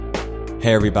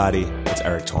Hey everybody, it's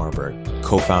Eric Torenberg,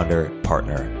 co-founder,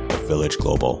 partner of Village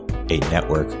Global, a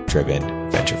network-driven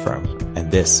venture firm.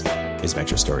 And this is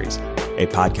Venture Stories, a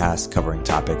podcast covering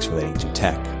topics relating to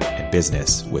tech and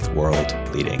business with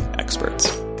world-leading experts.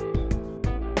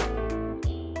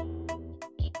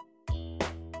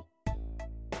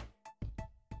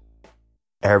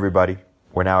 Hey everybody,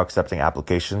 we're now accepting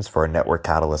applications for our Network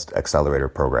Catalyst Accelerator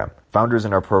program. Founders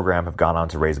in our program have gone on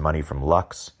to raise money from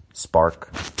Lux, Spark,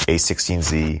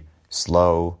 A16Z,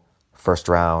 Slow, First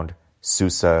Round,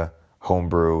 SUSE,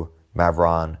 Homebrew,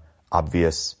 Mavron,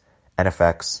 Obvious,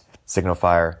 NFX,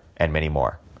 Signalfire, and many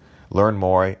more. Learn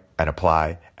more and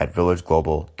apply at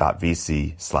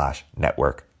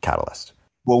villageglobal.vc/network catalyst.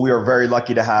 Well, we are very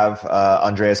lucky to have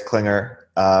Andreas Klinger.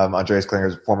 Andreas Klinger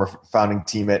is a former founding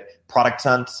team at Product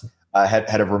Hunt,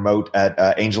 head of remote at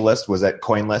AngelList, was at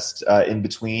CoinList in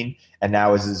between, and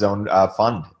now is his own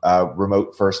fund,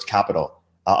 Remote First Capital.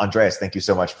 Andreas, thank you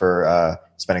so much for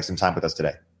spending some time with us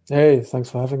today. Hey,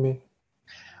 thanks for having me.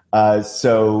 There's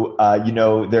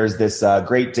this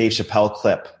great Dave Chappelle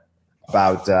clip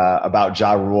about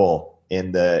Ja Rule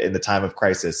in the time of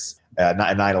crisis,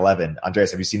 9/11. Andreas,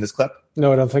 have you seen this clip?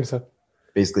 No, I don't think so.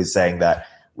 Basically saying that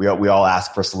we all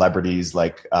ask for celebrities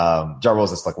like Ja Rule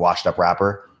is this like washed up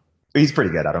rapper. He's pretty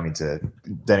good. I don't mean to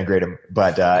denigrate him,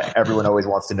 but everyone always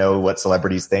wants to know what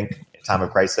celebrities think in time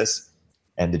of crisis.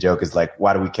 And the joke is like,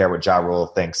 why do we care what Ja Rule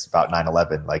thinks about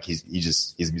 9/11? Like he's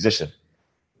a musician.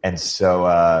 And so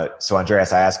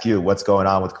Andreas, I ask you, what's going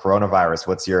on with coronavirus?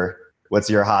 What's your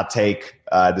hot take?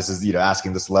 This is,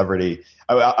 asking the celebrity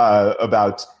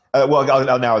about,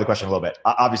 I'll narrow the question a little bit.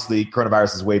 Obviously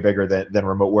coronavirus is way bigger than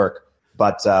remote work,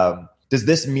 but does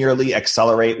this merely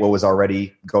accelerate what was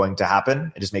already going to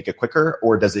happen and just make it quicker,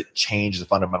 or does it change the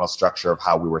fundamental structure of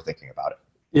how we were thinking about it?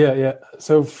 Yeah.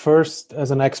 So first,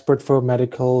 as an expert for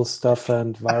medical stuff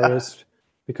and virus,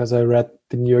 because I read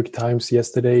the New York Times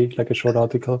yesterday, like a short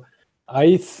article,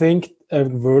 I think a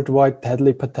worldwide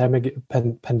deadly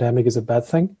pandemic is a bad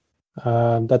thing.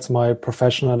 That's my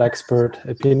professional expert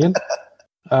opinion.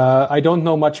 I don't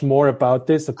know much more about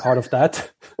this, a part of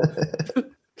that.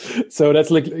 So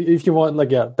that's like, if you want,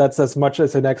 that's as much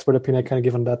as an expert opinion I can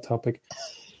give on that topic.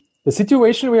 The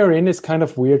situation we are in is kind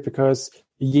of weird because,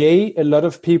 a lot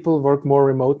of people work more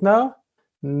remote now.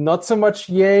 Not so much,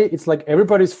 it's like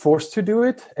everybody's forced to do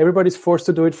it. Everybody's forced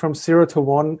to do it from 0 to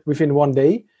 1 within 1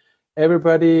 day.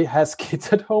 Everybody has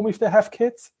kids at home if they have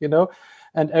kids,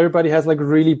 and everybody has like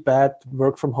really bad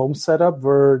work from home setup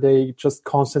where they just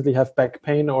constantly have back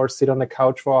pain or sit on the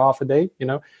couch for half a day,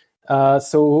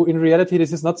 So in reality,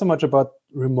 this is not so much about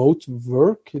remote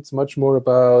work. It's much more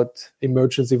about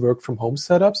emergency work from home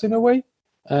setups in a way.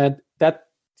 And that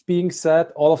being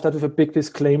said, all of that with a big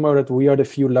disclaimer that we are the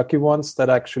few lucky ones that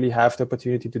actually have the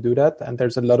opportunity to do that. And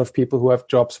there's a lot of people who have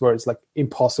jobs where it's like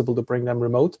impossible to bring them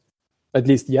remote, at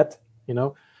least yet,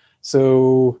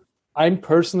 So I'm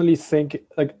personally think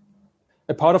like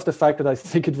a part of the fact that I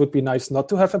think it would be nice not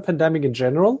to have a pandemic in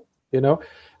general,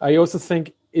 I also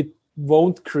think it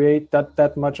won't create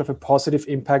that much of a positive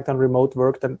impact on remote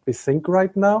work than we think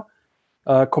right now,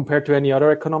 compared to any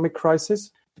other economic crisis,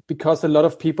 because a lot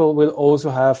of people will also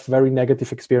have very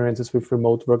negative experiences with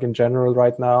remote work in general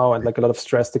right now, and like a lot of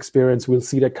stressed experience. We'll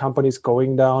see that companies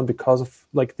going down because of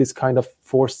like this kind of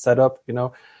forced setup,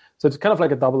 So it's kind of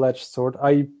like a double-edged sword.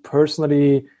 I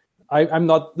personally, I'm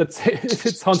not, let's say,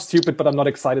 it sounds stupid, but I'm not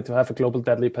excited to have a global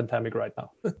deadly pandemic right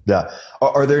now. Yeah.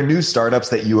 Are there new startups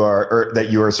that you are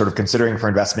sort of considering for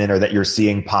investment, or that you're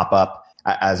seeing pop up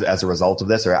as a result of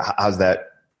this, or how's that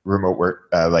remote work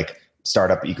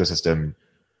startup ecosystem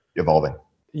evolving?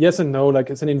 Yes and no. Like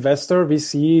as an investor,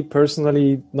 VC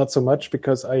personally, not so much,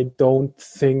 because I don't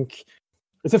think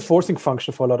it's a forcing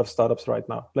function for a lot of startups right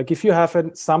now. Like if you have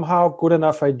a somehow good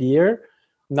enough idea,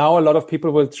 now a lot of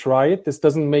people will try it. This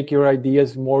doesn't make your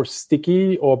ideas more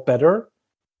sticky or better.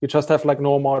 You just have like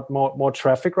no more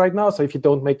traffic right now. So if you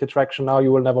don't make the traction now,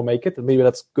 you will never make it. And maybe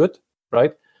that's good,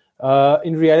 right?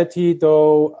 In reality,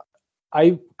 though,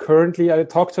 I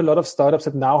talk to a lot of startups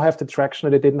that now have the traction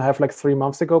that they didn't have like 3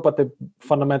 months ago, but the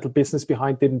fundamental business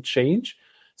behind didn't change.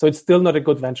 So it's still not a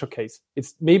good venture case.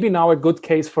 It's maybe now a good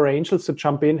case for angels to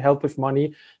jump in, help with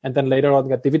money, and then later on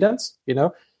get dividends,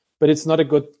 But it's not a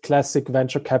good classic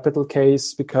venture capital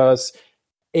case because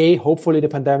A, hopefully the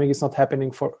pandemic is not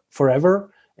happening for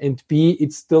forever. And B,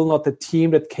 it's still not the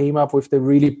team that came up with the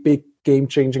really big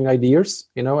game-changing ideas,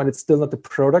 and it's still not the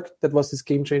product that was this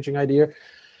game-changing idea.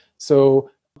 So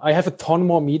I have a ton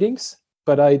more meetings,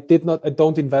 but I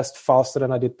don't invest faster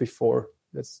than I did before.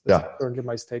 That's currently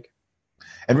my stake.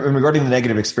 And regarding the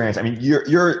negative experience, I mean,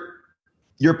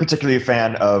 you're particularly a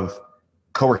fan of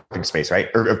co-working space, right?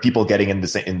 Or people getting in the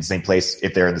same place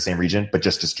if they're in the same region, but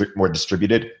just more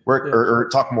distributed work, or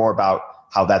talk more about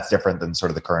how that's different than sort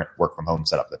of the current work from home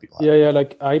setup that people have. Yeah.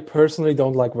 Like I personally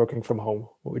don't like working from home,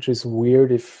 which is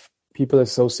weird if people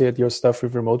associate your stuff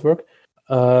with remote work.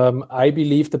 I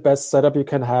believe the best setup you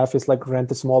can have is like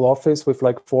rent a small office with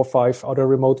like 4 or 5 other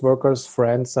remote workers,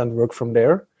 friends, and work from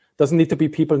there. Doesn't need to be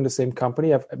people in the same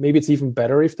company. Maybe it's even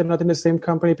better if they're not in the same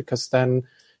company, because then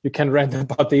you can rent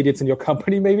about the idiots in your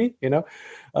company, maybe,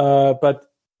 But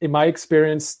in my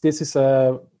experience, this is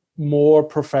a more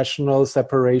professional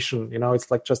separation.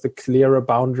 It's like just a clearer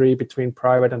boundary between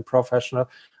private and professional.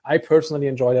 I personally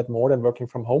enjoy that more than working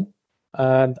from home.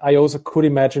 And I also could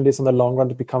imagine this in the long run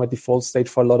to become a default state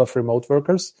for a lot of remote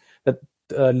workers that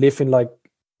live in, like,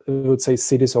 I would say,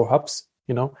 cities or hubs,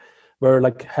 where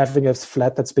like having a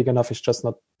flat that's big enough is just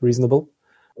not reasonable,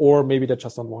 or maybe they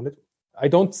just don't want it. I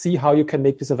don't see how you can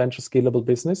make this a venture scalable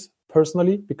business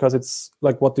personally, because it's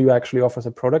like, what do you actually offer as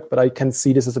a product? But I can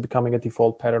see this as becoming a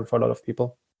default pattern for a lot of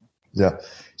people. Yeah.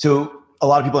 So a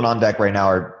lot of people in On Deck right now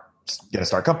are going to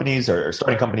start companies or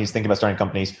starting companies, thinking about starting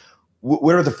companies.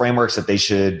 What are the frameworks that they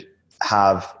should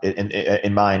have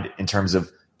in mind in terms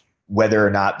of whether or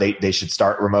not they should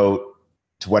start remote?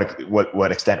 To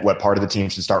what extent, what part of the team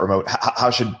should start remote? How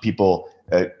should people,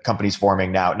 companies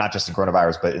forming now, not just in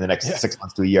coronavirus, but in the next 6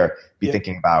 months to a year, be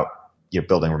thinking about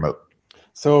building remote?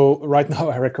 So right now,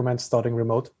 I recommend starting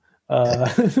remote,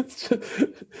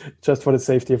 just for the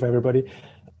safety of everybody.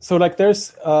 So like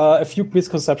there's a few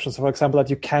misconceptions. For example,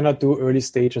 that you cannot do early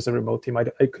stage as a remote team. I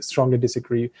strongly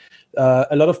disagree.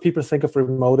 A lot of people think of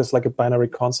remote as like a binary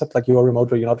concept, like you are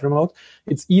remote or you're not remote.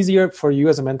 It's easier for you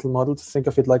as a mental model to think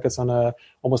of it like it's on a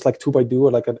almost like 2x2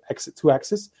 or like an two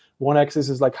axis. One axis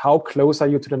is like how close are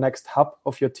you to the next hub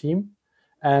of your team,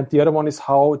 and the other one is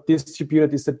how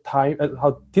distributed is the time,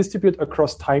 how distributed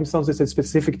across time zones is a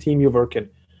specific team you work in.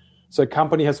 So a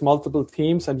company has multiple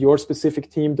teams, and your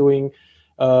specific team doing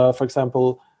for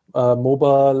example,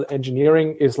 mobile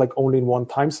engineering is like only in one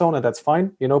time zone, and that's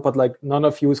fine, but like none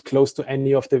of you is close to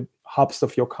any of the hubs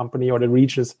of your company or the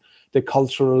regions, the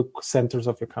cultural centers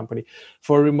of your company.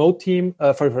 For a remote team,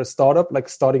 for a startup, like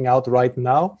starting out right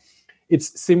now,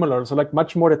 it's similar. So like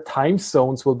much more the time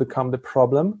zones will become the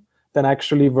problem than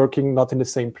actually working not in the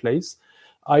same place.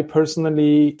 I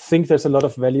personally think there's a lot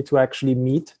of value to actually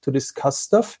meet to discuss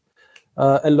stuff.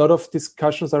 A lot of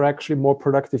discussions are actually more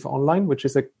productive online, which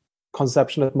is a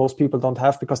conception that most people don't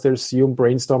have because they assume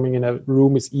brainstorming in a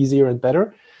room is easier and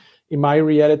better. In my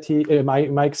reality, in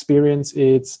my experience,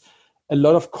 it's a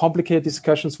lot of complicated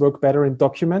discussions work better in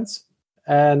documents,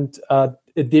 and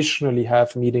additionally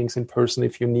have meetings in person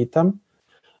if you need them.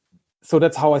 So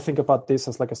that's how I think about this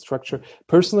as like a structure.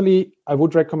 Personally, I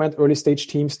would recommend early stage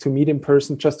teams to meet in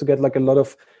person just to get like a lot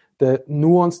of the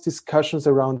nuanced discussions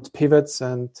around pivots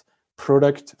and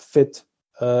product fit,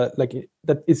 like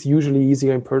that is usually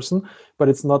easier in person, but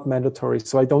it's not mandatory.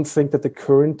 So I don't think that the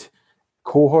current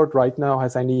cohort right now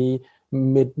has any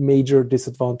major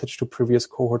disadvantage to previous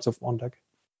cohorts of On Deck.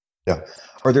 Yeah.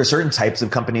 Are there certain types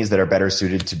of companies that are better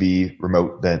suited to be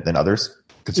remote than others?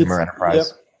 Consumer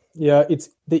enterprise? Yeah, it's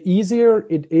the easier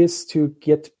it is to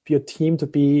get your team to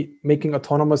be making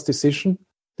autonomous decision,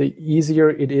 the easier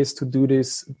it is to do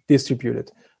this distributed.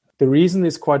 The reason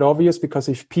is quite obvious, because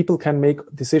if people can make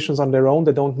decisions on their own,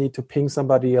 they don't need to ping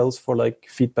somebody else for like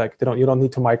feedback. You don't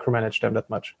need to micromanage them that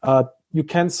much. You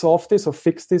can solve this or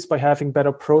fix this by having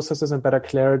better processes and better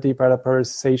clarity, better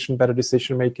prioritization, better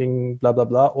decision making, blah, blah,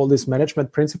 blah, all these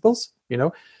management principles,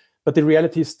 but the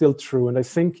reality is still true. And I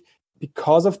think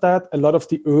because of that, a lot of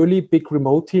the early big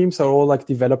remote teams are all like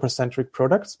developer-centric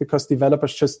products, because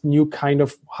developers just knew kind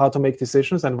of how to make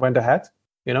decisions and went ahead,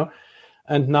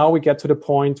 And now we get to the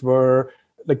point where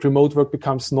like remote work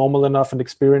becomes normal enough and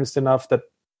experienced enough that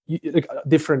like,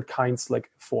 different kinds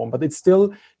like form. But it's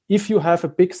still, if you have a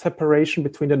big separation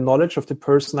between the knowledge of the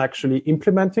person actually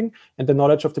implementing and the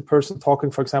knowledge of the person talking,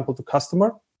 for example, to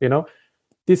customer,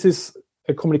 this is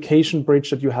a communication bridge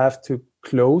that you have to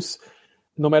close,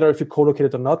 no matter if you're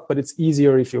co-located or not, but it's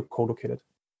easier if you're co-located.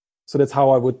 So that's how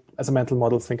I would, as a mental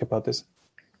model, think about this.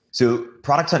 So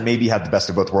Product Hunt maybe had the best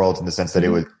of both worlds in the sense that it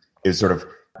was sort of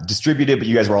distributed, but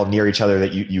you guys were all near each other,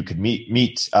 that you could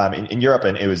meet in Europe,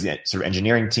 and it was the sort of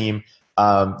engineering team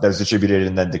that was distributed,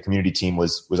 and then the community team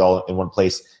was all in one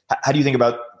place. How do you think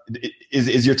about,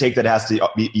 is your take that it has to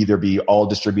either be all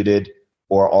distributed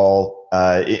or all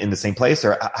in the same place,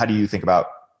 or how do you think about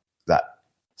that?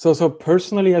 So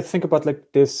personally, I think about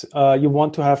like this. You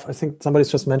want to have, I think somebody's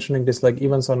just mentioning this, like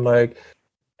events on like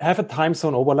have a time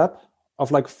zone overlap of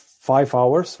like 5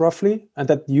 hours roughly, and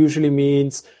that usually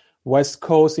means West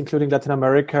Coast, including Latin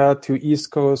America, to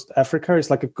East Coast Africa is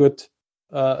like a good,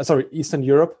 Eastern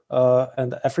Europe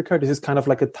and Africa. This is kind of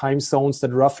like a time zones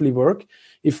that roughly work.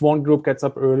 If one group gets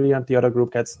up early and the other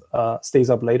group stays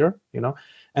up later,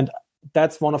 and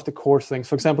that's one of the core things.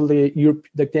 For example,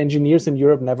 the engineers in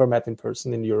Europe never met in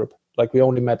person in Europe. Like we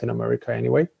only met in America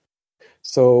anyway.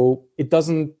 So it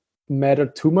doesn't matter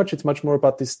too much. It's much more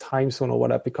about this time zone or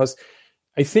whatever, because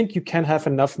I think you can have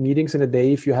enough meetings in a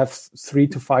day if you have 3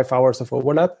 to 5 hours of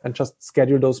overlap and just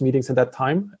schedule those meetings at that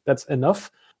time. That's enough.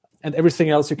 And everything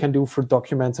else you can do for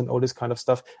documents and all this kind of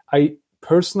stuff. I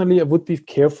would be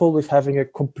careful with having a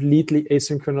completely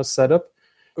asynchronous setup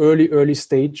early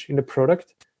stage in the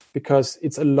product, because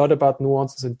it's a lot about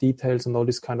nuances and details and all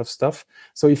this kind of stuff.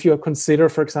 So if you consider,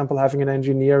 for example, having an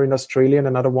engineer in Australia and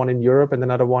another one in Europe and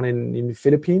another one in the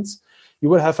Philippines, you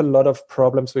will have a lot of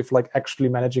problems with like actually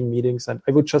managing meetings. And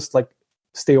I would just like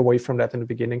stay away from that in the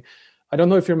beginning. I don't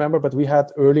know if you remember, but we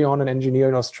had early on an engineer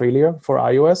in Australia for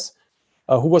iOS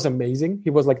who was amazing. He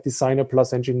was like designer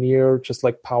plus engineer, just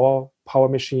like power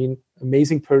machine,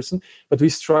 amazing person. But we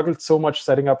struggled so much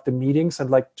setting up the meetings and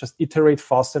like just iterate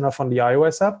fast enough on the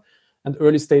iOS app. And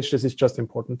early stage, this is just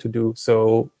important to do.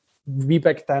 So we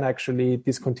back then actually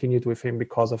discontinued with him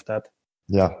because of that.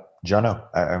 Yeah, Jono,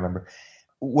 I remember.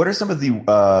 What are some of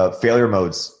the failure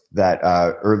modes that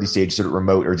early stage sort of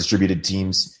remote or distributed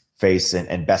teams face,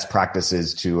 and best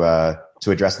practices to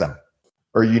address them,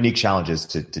 or unique challenges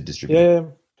to distribute? Yeah,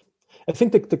 I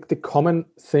think the common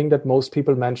thing that most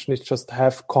people mention is just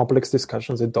have complex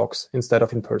discussions in docs instead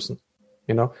of in person.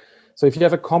 So if you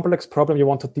have a complex problem, you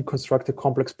want to deconstruct a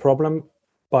complex problem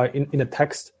in a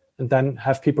text, and then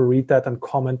have people read that and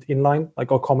comment inline,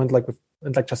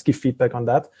 and just give feedback on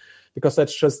that. Because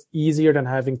that's just easier than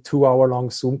having 2-hour-long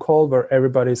Zoom call where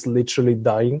everybody is literally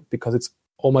dying because it's,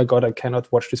 oh my God, I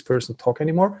cannot watch this person talk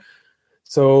anymore.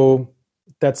 So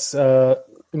that's, in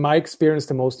my experience,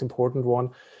 the most important one.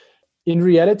 In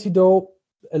reality, though,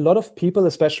 a lot of people,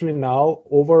 especially now,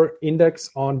 over-index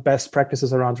on best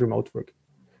practices around remote work.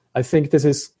 I think this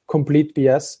is complete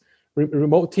BS.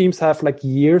 Remote teams have like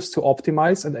years to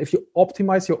optimize. And if you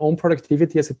optimize your own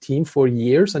productivity as a team for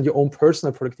years and your own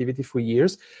personal productivity for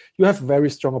years, you have very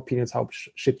strong opinions how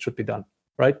shit should be done,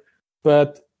 right?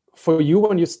 But for you,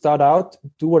 when you start out,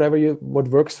 do what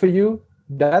works for you,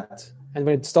 and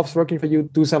when it stops working for you,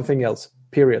 do something else,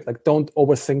 period. Like, don't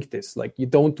overthink this. Like, you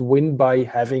don't win by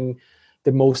having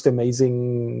the most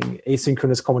amazing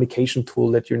asynchronous communication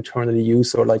tool that you internally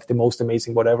use, or like the most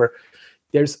amazing whatever.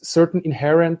 There's certain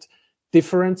inherent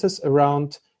differences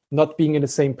around not being in the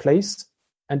same place,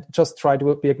 and just try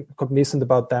to be cognizant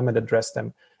about them and address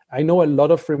them. I know a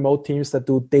lot of remote teams that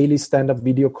do daily stand-up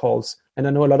video calls, and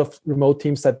I know a lot of remote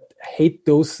teams that hate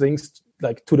those things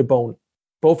like to the bone.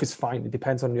 Both is fine. It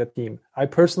depends on your team. I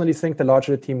personally think the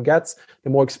larger the team gets, the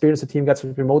more experience the team gets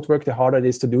with remote work, the harder it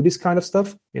is to do this kind of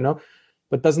stuff,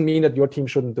 but doesn't mean that your team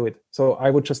shouldn't do it. So I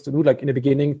would just do, like in the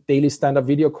beginning, daily stand-up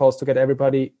video calls to get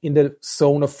everybody in the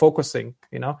zone of focusing,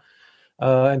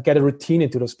 and get a routine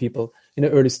into those people in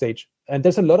an early stage. And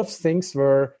there's a lot of things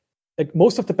where, like,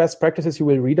 most of the best practices you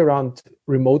will read around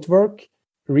remote work,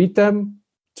 read them,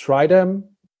 try them,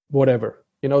 whatever.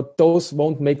 Those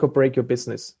won't make or break your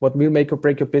business. What will make or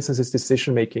break your business is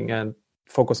decision-making, and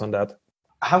focus on that.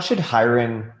 How should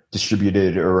hiring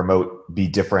distributed or remote be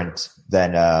different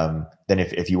than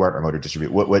if you weren't remote or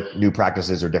distributed? What new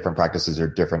practices or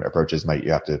different approaches might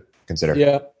you have to consider?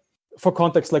 Yeah. For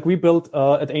context, like we built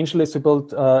at AngelList,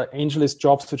 AngelList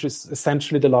Jobs, which is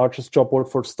essentially the largest job board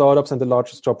for startups and the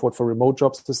largest job board for remote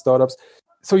jobs to startups.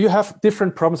 So you have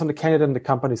different problems on the candidate and the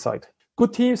company side.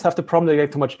 Good teams have the problem they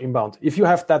get too much inbound. If you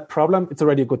have that problem, it's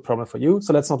already a good problem for you.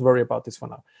 So let's not worry about this for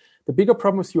now. The bigger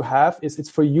problems you have is it's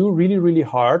for you really, really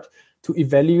hard to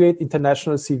evaluate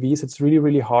international CVs. It's really,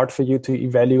 really hard for you to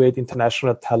evaluate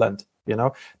international talent.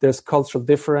 There's cultural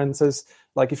differences.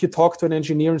 Like if you talk to an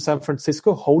engineer in San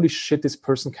Francisco, holy shit, this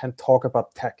person can talk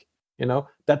about tech.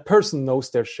 That person knows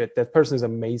their shit. That person is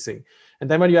amazing. And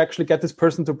then when you actually get this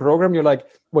person to program, you're like,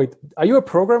 wait, are you a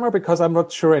programmer? Because I'm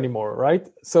not sure anymore, right?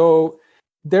 So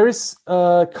there is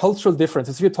cultural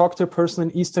differences. If you talk to a person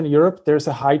in Eastern Europe, there's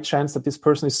a high chance that this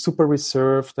person is super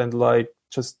reserved and like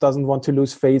just doesn't want to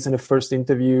lose face in the first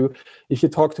interview. If you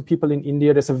talk to people in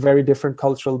India, there's a very different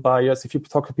cultural bias. If you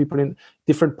talk to people in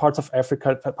different parts of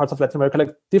Africa, parts of Latin America,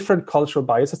 like different cultural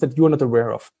biases that you are not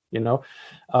aware of,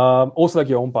 also like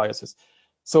your own biases.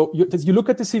 So you look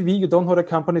at the CV, you don't know the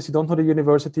companies, you don't know the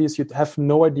universities, you have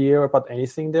no idea about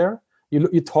anything there.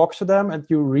 You talk to them and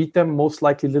you read them most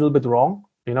likely a little bit wrong,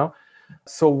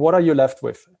 So what are you left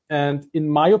with? And in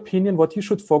my opinion, what you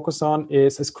should focus on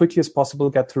is as quickly as possible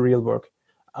get to real work.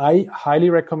 I highly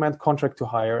recommend contract to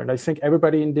hire. And I think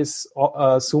everybody in this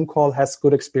Zoom call has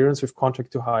good experience with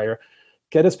contract to hire.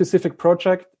 Get a specific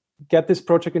project, get this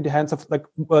project in the hands of like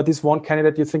this one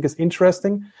candidate you think is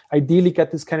interesting. Ideally,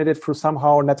 get this candidate through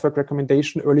somehow network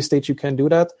recommendation. Early stage, you can do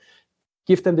that.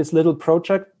 Give them this little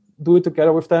project, do it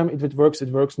together with them. If it works,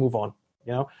 move on.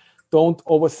 Don't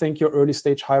overthink your early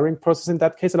stage hiring process. In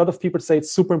that case, a lot of people say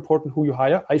it's super important who you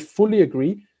hire. I fully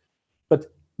agree,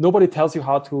 but nobody tells you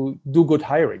how to do good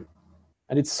hiring.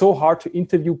 And it's so hard to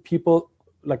interview people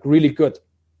like really good.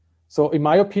 So in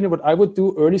my opinion, what I would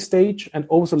do early stage and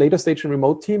also later stage in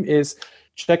remote team is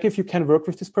check if you can work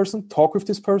with this person, talk with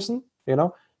this person,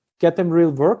 get them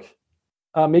real work,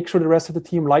 make sure the rest of the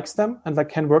team likes them and like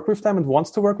can work with them and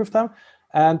wants to work with them.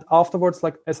 And afterwards,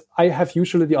 like as I have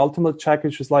usually the ultimate check,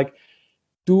 which is like,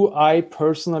 do I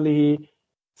personally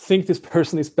think this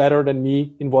person is better than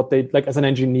me in what they like as an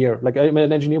engineer? Like I'm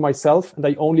an engineer myself and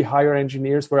I only hire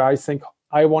engineers where I think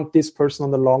I want this person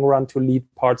on the long run to lead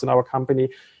parts in our company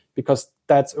because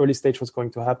that's early stage what's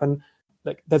going to happen.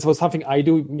 Like that's what something I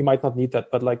do. You might not need that,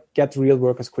 but like get real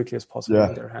work as quickly as possible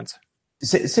in their hands.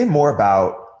 Say more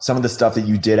about some of the stuff that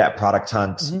you did at Product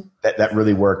Hunt that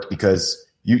really worked because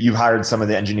you hired some of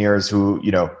the engineers who,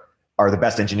 are the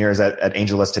best engineers at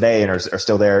AngelList today and are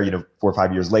still there, 4 or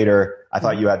 5 years later. I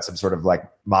thought you had some sort of like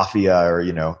mafia or,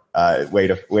 way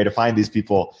to find these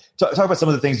people. Talk about some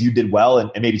of the things you did well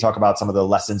and maybe talk about some of the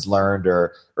lessons learned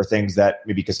or things that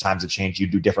maybe because times have changed, you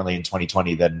do differently in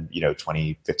 2020 than,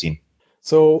 2015.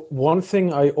 So one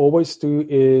thing I always do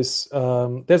is,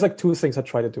 there's like two things I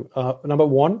try to do. Number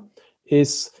one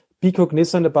is be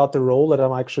cognizant about the role that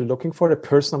I'm actually looking for, the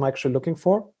person I'm actually looking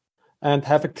for, and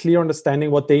have a clear understanding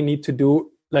what they need to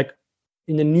do like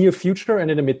in the near future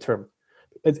and in the midterm.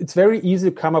 It's very easy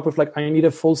to come up with like, I need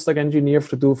a full stack engineer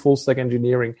to do full stack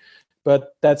engineering,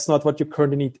 but that's not what you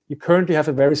currently need. You currently have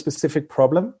a very specific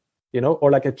problem,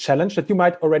 or like a challenge that you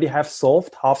might already have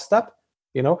solved half step,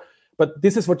 but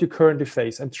this is what you currently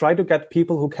face and try to get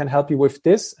people who can help you with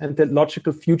this and the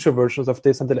logical future versions of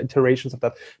this and the iterations of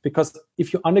that. Because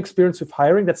if you're unexperienced with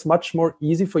hiring, that's much more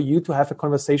easy for you to have a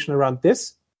conversation around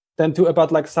this than to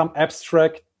about like some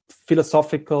abstract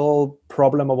philosophical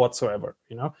problem or whatsoever,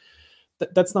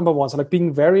 That's number one. So like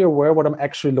being very aware what I'm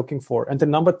actually looking for. And the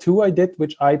number two I did,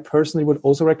 which I personally would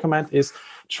also recommend, is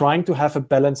trying to have a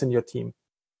balance in your team.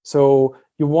 So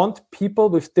you want people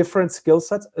with different skill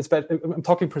sets, I'm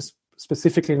talking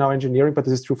specifically now engineering, but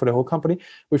this is true for the whole company,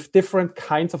 with different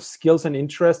kinds of skills and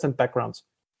interests and backgrounds.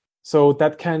 So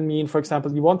that can mean, for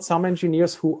example, you want some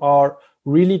engineers who are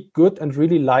really good and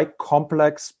really like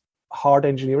complex, hard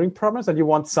engineering problems, and you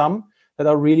want some that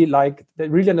are that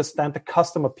really understand the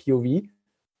customer POV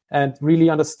and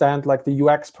really understand like the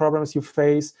UX problems you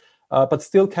face, but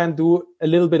still can do a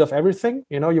little bit of everything.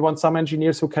 You want some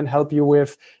engineers who can help you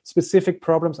with specific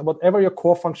problems and whatever your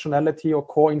core functionality or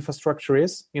core infrastructure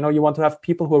is. You want to have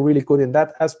people who are really good in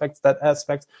that aspect,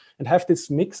 and have this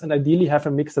mix, and ideally have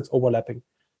a mix that's overlapping.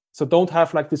 So don't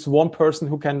have like this one person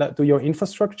who can do your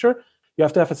infrastructure. You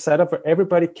have to have a setup where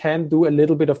everybody can do a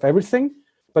little bit of everything,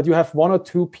 but you have one or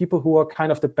two people who are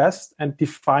kind of the best and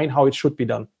define how it should be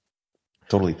done.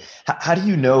 Totally. How do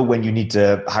you know when you need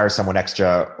to hire someone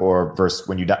extra or versus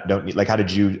when you don't need, like, how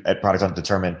did you at Product Hunt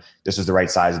determine this was the right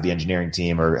size of the engineering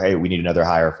team, or, hey, we need another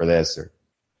hire for this? Or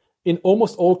in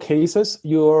almost all cases,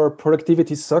 your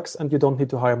productivity sucks and you don't need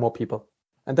to hire more people.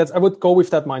 And I would go with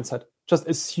that mindset. Just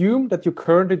assume that you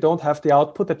currently don't have the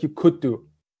output that you could do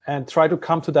and try to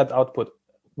come to that output.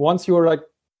 Once you're like,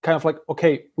 kind of like,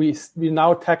 okay, we're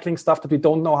now tackling stuff that we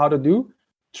don't know how to do,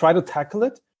 try to tackle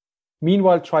it.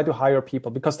 Meanwhile, try to hire people,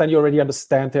 because then you already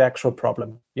understand the actual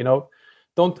problem.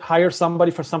 Don't hire somebody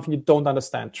for something you don't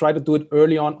understand. Try to do it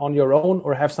early on your own,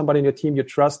 or have somebody in your team you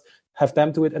trust, have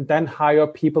them do it, and then hire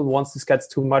people once this gets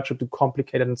too much or too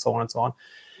complicated and so on and so on.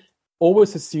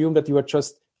 Always assume that you are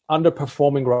just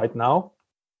underperforming right now.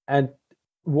 And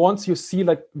once you see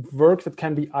like work that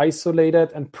can be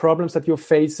isolated and problems that you're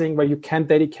facing where you can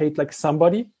dedicate like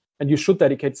somebody, and you should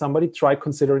dedicate somebody, try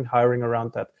considering hiring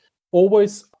around that.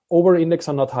 Always over-index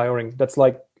on not hiring. That's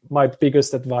like my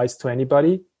biggest advice to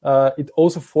anybody. It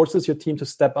also forces your team to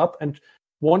step up. And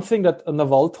one thing that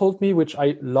Naval told me, which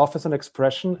I love as an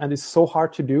expression and is so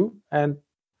hard to do, and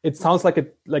it sounds like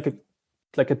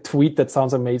a tweet that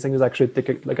sounds amazing, is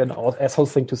actually like an asshole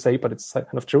thing to say, but it's kind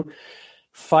of true.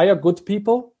 Fire good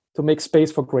people to make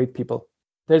space for great people.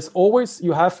 There's always,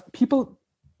 you have people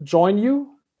join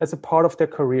you as a part of their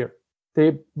career.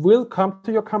 They will come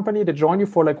to your company. They join you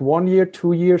for like 1 year,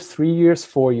 2 years, 3 years,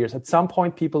 4 years. At some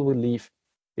point, people will leave,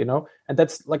 and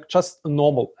that's like just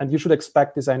normal. And you should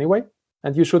expect this anyway.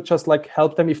 And you should just like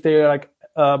help them if they're like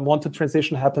want to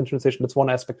transition, happen transition. That's one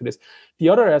aspect to this. The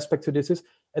other aspect to this is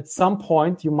at some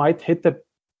point you might hit the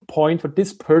point where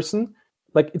this person,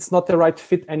 like it's not the right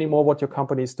fit anymore what your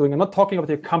company is doing. I'm not talking about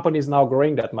your company is now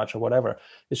growing that much or whatever.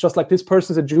 It's just like this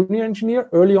person is a junior engineer.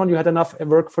 Early on, you had enough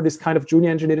work for this kind of junior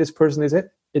engineer. This person is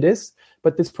it is,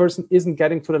 but this person isn't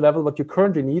getting to the level what you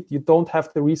currently need. You don't have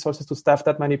the resources to staff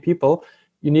that many people.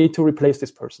 You need to replace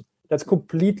this person. That's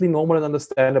completely normal and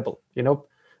understandable,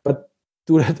 but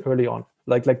do that early on.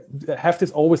 Like have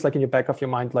this always like in your back of your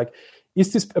mind. Like,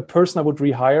 is this a person I would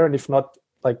rehire? And if not,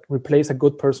 like replace a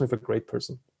good person with a great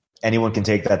person. Anyone can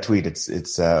take that tweet.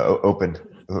 It's open.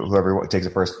 Whoever takes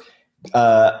it first.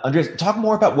 Andreas, talk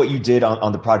more about what you did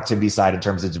on the productivity side in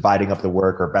terms of dividing up the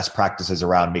work or best practices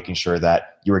around making sure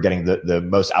that you were getting the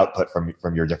most output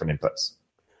from your different inputs.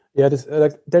 Yeah,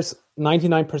 there's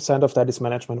 99% of that is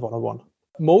management 101.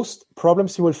 Most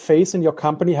problems you will face in your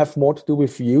company have more to do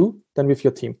with you than with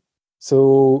your team.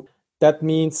 So that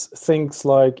means things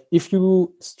like if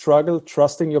you struggle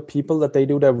trusting your people that they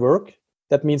do their work,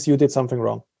 that means you did something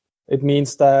wrong. It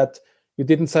means that you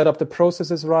didn't set up the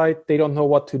processes right. They don't know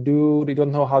what to do. They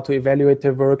don't know how to evaluate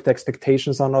their work. The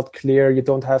expectations are not clear. You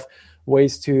don't have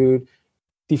ways to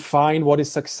define what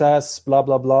is success, blah,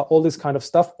 blah, blah, all this kind of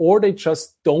stuff. Or they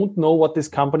just don't know what this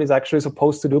company is actually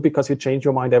supposed to do because you change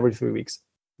your mind every 3 weeks,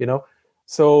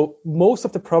 So most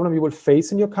of the problem you will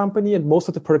face in your company and most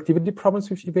of the productivity problems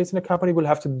you face in a company will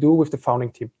have to do with the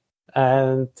founding team.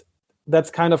 And that's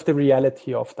kind of the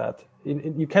reality of that.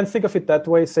 You can think of it that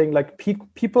way, saying like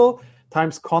people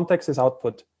times context is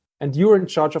output, and you're in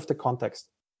charge of the context.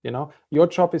 Your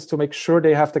job is to make sure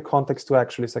they have the context to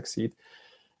actually succeed.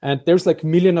 And there's like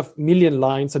million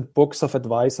lines and books of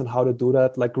advice on how to do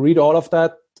that. Like read all of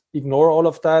that, ignore all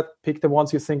of that, pick the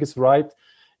ones you think is right.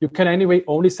 You can anyway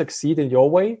only succeed in your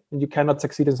way, and you cannot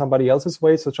succeed in somebody else's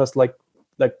way. So just like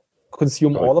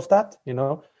consume all of that.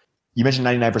 You mentioned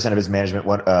 99% of his management,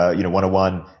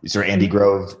 101, sort of Andy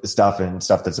Grove stuff and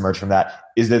stuff that's emerged from that.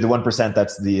 Is there the 1%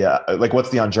 that's the,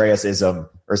 what's the Andreas-ism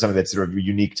or something that's sort of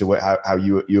unique to how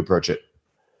you approach it?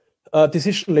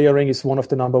 Decision layering is one of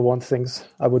the number one things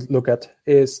I would look at.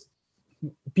 Is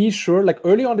be sure, like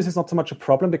early on, this is not so much a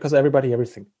problem because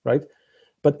everything, right?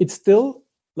 But it's still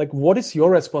like, what is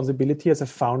your responsibility as a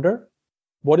founder?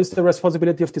 What is the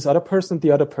responsibility of this other person,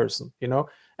 the other person,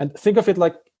 And think of it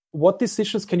like, what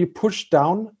decisions can you push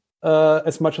down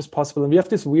as much as possible? And we have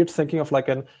this weird thinking of like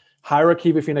a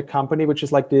hierarchy within a company, which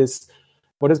is like this,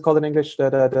 what is it called in English?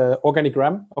 The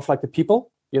organigram of like the people,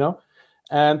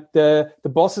 and the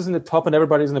boss is in the top and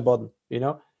everybody's in the bottom,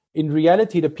 In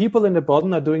reality, the people in the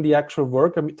bottom are doing the actual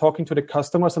work and talking to the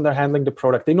customers and they're handling the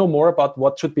product. They know more about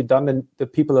what should be done than the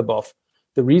people above.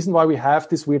 The reason why we have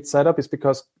this weird setup is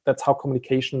because that's how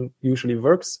communication usually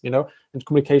works, and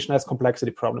communication has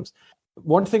complexity problems.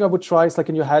 One thing I would try is like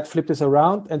in your head, flip this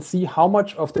around and see how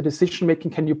much of the decision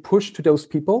making can you push to those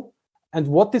people and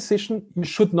what decision you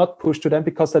should not push to them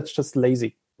because that's just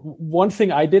lazy. One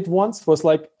thing I did once was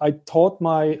like I taught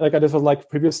this was like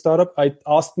previous startup. I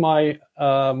asked my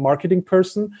marketing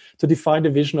person to define the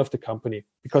vision of the company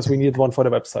because we needed one for the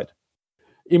website.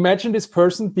 Imagine this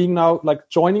person being now like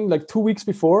joining like 2 weeks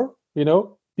before,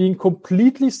 being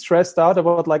completely stressed out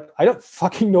about like, I don't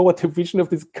fucking know what the vision of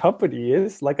this company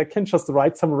is. Like I can just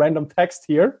write some random text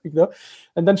here,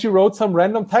 And then she wrote some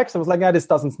random text. I was like, this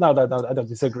doesn't, no, I don't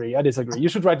disagree. I disagree. You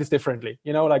should write this differently,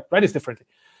 write this differently.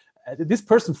 This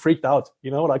person freaked out,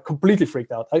 like completely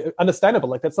freaked out. Understandable.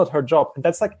 Like that's not her job. And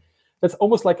that's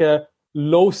almost like a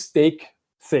low stake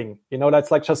thing, that's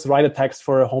like just write a text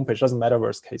for a homepage. Doesn't matter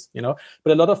worst case,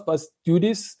 But a lot of us do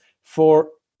this for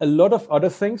a lot of other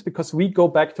things because we go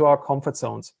back to our comfort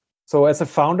zones. So as a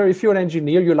founder, if you're an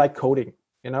engineer, you like coding,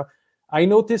 I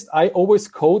noticed I always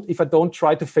code if I don't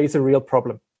try to face a real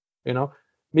problem,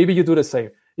 Maybe you do the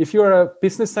same. If you're a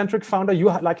business-centric founder, you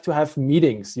like to have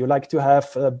meetings. You like to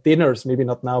have dinners, maybe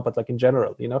not now, but like in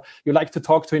general, You like to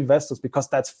talk to investors because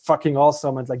that's fucking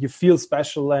awesome. And like you feel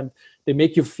special and they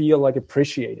make you feel like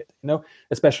appreciated,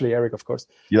 Especially Eric, of course.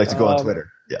 You like to go on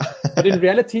Twitter. Yeah. But in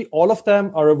reality, all of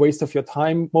them are a waste of your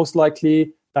time, most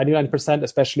likely 99%,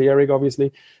 especially Eric,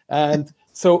 obviously. And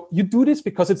so you do this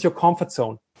because it's your comfort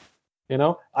zone.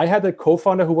 I had a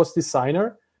co-founder who was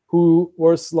designer, who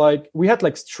was like, we had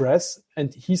like stress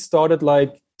and he started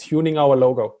like tuning our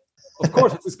logo. Of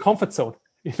course, it's his comfort zone,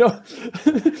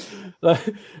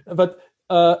 But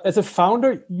as a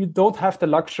founder, you don't have the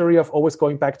luxury of always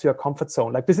going back to your comfort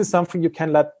zone. Like this is something you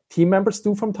can let team members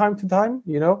do from time to time,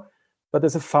 But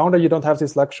as a founder, you don't have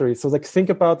this luxury. So like think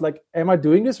about like, am I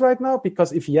doing this right now?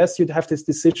 Because if yes, you'd have this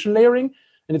decision layering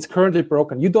and it's currently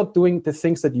broken. You're not doing the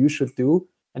things that you should do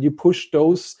and you push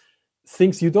those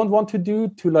things you don't want to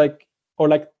do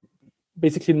or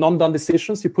basically non-done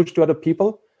decisions you push to other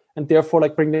people, and therefore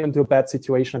like bring them into a bad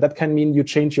situation. And that can mean you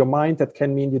change your mind. That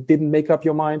can mean you didn't make up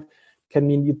your mind. Can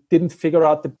mean you didn't figure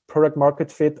out the product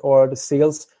market fit or the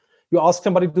sales. You ask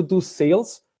somebody to do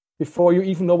sales before you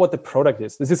even know what the product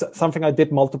is. This is something I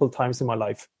did multiple times in my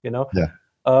life,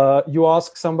 Yeah. You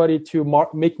ask somebody to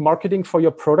make marketing for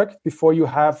your product before you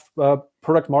have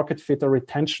product market fit or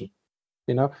retention,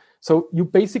 So you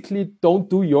basically don't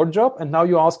do your job, and now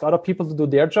you ask other people to do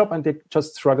their job, and they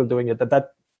just struggle doing it. That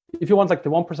if you want like the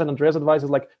 1% Andreas advice is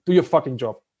like, do your fucking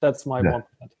job. That's my 1%.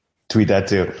 Tweet that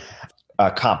too.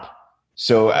 Comp.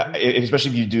 So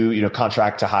especially if you do,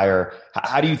 contract to hire,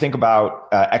 how do you think about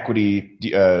equity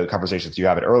conversations? Do you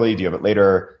have it early? Do you have it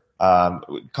later?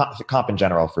 Comp in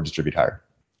general for distribute hire.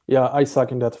 Yeah, I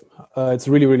suck in that. It's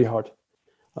really, really hard.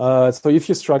 So if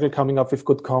you struggle coming up with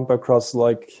good comp across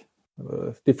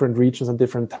different regions and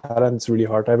different talents, it's really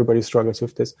hard. Everybody struggles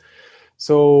with this.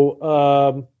 So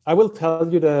I will tell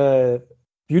you the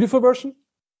beautiful version,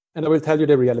 and I will tell you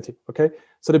the reality. Okay.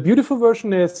 So the beautiful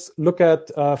version is look at,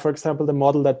 for example, the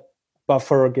model that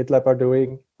Buffer or GitLab are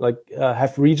doing,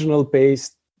 have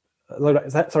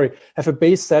have a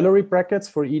base salary brackets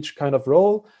for each kind of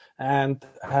role, and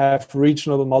have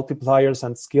regional multipliers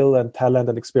and skill and talent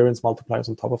and experience multipliers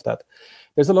on top of that.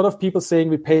 There's a lot of people saying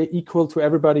we pay equal to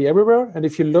everybody everywhere. And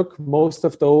if you look, most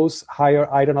of those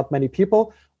hire either not many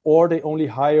people or they only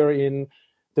hire in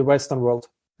the Western world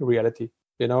reality,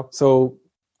 So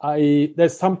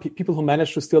there's some people who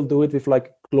manage to still do it with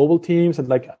global teams,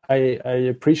 and I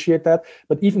appreciate that.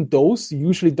 But even those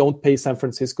usually don't pay San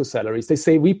Francisco salaries. They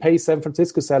say we pay San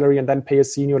Francisco salary and then pay a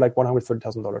senior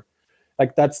 $130,000.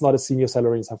 That's not a senior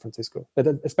salary in San Francisco, but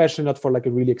especially not for a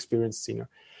really experienced senior.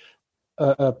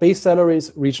 Base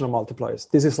salaries, regional multipliers.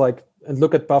 This is and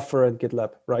look at Buffer and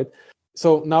GitLab, right?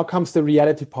 So now comes the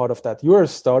reality part of that. You're a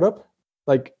startup,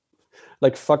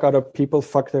 fuck other people,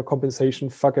 fuck their compensation,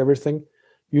 fuck everything.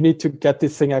 You need to get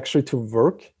this thing actually to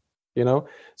work,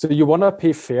 So you want to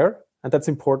pay fair, and that's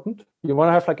important. You want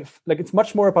to have it's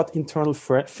much more about internal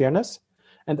fairness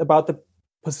and about the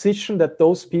position that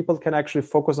those people can actually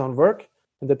focus on work,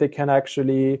 and that they can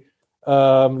actually,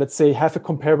 let's say, have a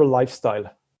comparable lifestyle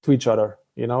to each other,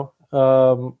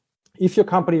 If your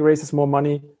company raises more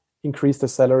money, increase the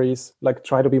salaries,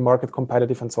 try to be market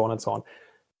competitive and so on and so on.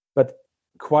 But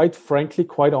quite frankly,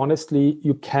 quite honestly,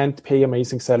 you can't pay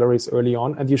amazing salaries early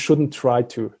on, and you shouldn't try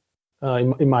to,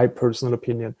 in my personal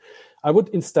opinion. I would,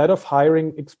 instead of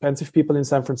hiring expensive people in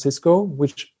San Francisco,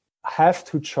 which have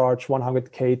to charge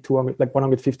 100K,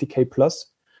 150K plus,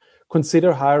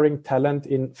 consider hiring talent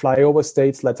in flyover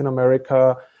states, Latin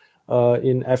America,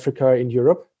 in Africa, in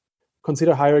Europe.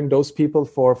 Consider hiring those people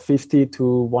for 50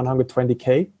 to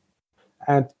 120K.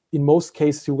 And in most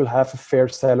cases, you will have a fair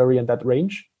salary in that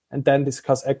range, and then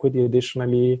discuss equity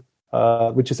additionally,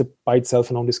 which is by itself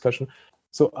an own discussion.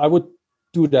 So I would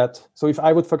do that. So if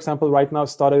I would, for example, right now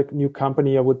start a new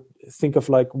company, I would think of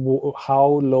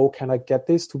how low can I get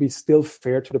this to be still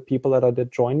fair to the people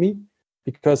that join me?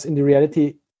 Because in the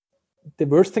reality, the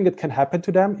worst thing that can happen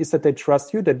to them is that they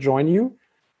trust you, they join you,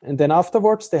 and then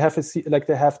afterwards they have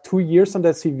they have 2 years on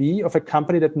their CV of a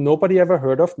company that nobody ever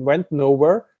heard of, went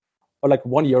nowhere, or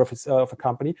 1 year of a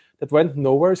company that went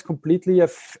nowhere, is completely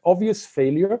obvious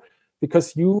failure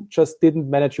because you just didn't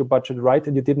manage your budget right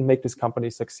and you didn't make this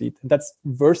company succeed. And that's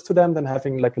worse to them than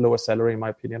having a lower salary, in my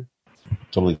opinion.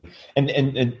 Totally.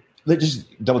 And let's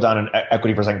just double down on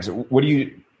equity for a second. So what do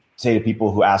you say to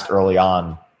people who ask early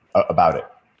on about it?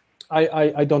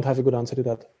 I don't have a good answer to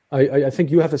that. I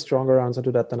think you have a stronger answer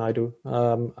to that than I do,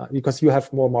 because you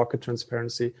have more market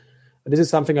transparency. This is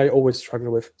something I always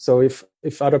struggle with. So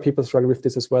if other people struggle with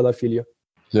this as well, I feel you.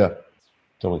 Yeah,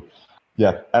 totally.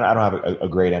 Yeah, I don't have a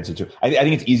great answer to it. I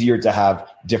think it's easier to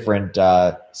have different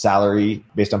salary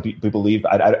based on people leave.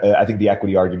 I think the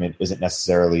equity argument isn't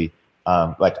necessarily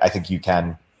I think you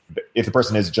can, if the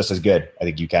person is just as good, I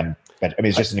think you can.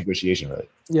 It's just a negotiation, really.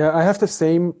 Yeah, I have the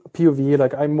same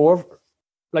POV. I'm more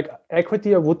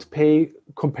equity I would pay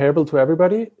comparable to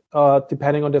everybody,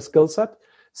 depending on their skill set.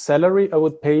 Salary I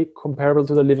would pay comparable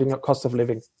to the cost of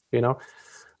living, and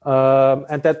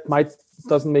that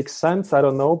doesn't make sense. I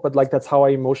don't know, but that's how I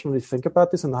emotionally think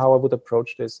about this and how I would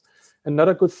approach this.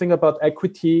 Another good thing about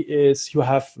equity is you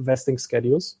have vesting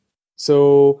schedules.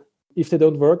 So if they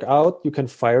don't work out, you can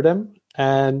fire them,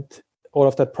 and all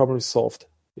of that problem is solved.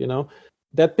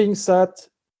 That being said,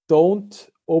 don't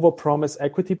overpromise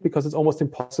equity because it's almost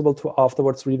impossible to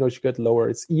afterwards renegotiate lower.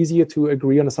 It's easier to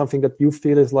agree on something that you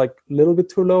feel is a little bit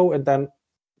too low and then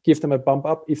give them a bump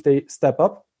up if they step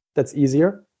up. That's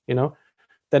easier,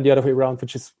 than the other way around,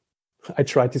 which is I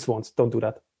tried this once. Don't do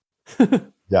that.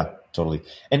 Yeah, totally.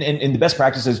 And the best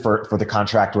practices for the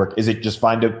contract work, is it just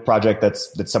find a project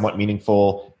that's somewhat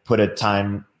meaningful, put a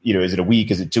time, is it a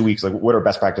week? Is it 2 weeks? Like, what are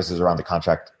best practices around the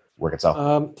contract work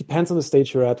itself? Depends on the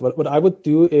stage you're at. What I would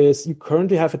do is, you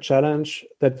currently have a challenge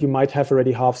that you might have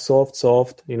already half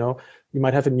solved, you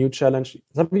might have a new challenge,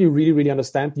 something you really, really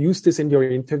understand. Use this in your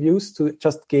interviews to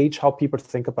just gauge how people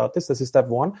think about this. This is step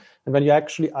one. And when you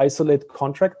actually isolate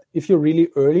contract, if you're really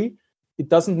early, it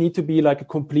doesn't need to be like a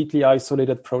completely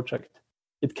isolated project.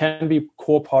 It can be a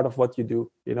core part of what you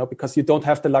do, because you don't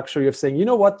have the luxury of saying, you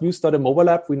know what, you start a mobile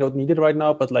app, we don't need it right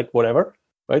now, but like whatever,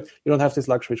 right? You don't have this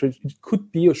luxury. So it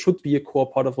could be or should be a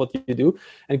core part of what you do,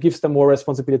 and gives them more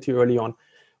responsibility early on.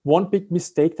 One big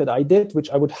mistake that I did, which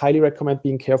I would highly recommend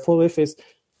being careful with, is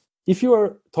if you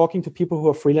are talking to people who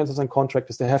are freelancers and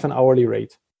contractors, they have an hourly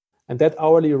rate. And that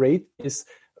hourly rate is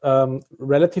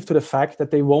relative to the fact that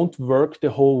they won't work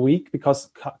the whole week, because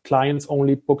clients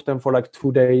only book them for like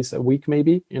 2 days a week,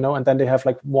 maybe, and then they have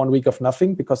like 1 week of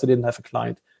nothing because they didn't have a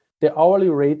client. The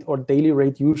hourly rate or daily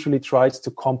rate usually tries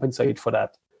to compensate for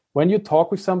that. When you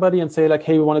talk with somebody and say like,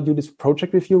 hey, we want to do this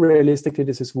project with you, realistically,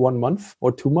 this is 1 month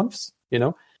or 2 months,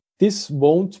 this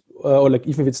won't, or like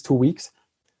even if it's 2 weeks,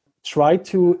 try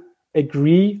to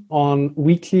agree on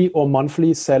weekly or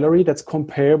monthly salary that's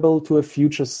comparable to a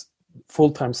future's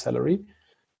full-time salary,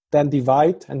 then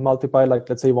divide and multiply, like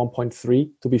let's say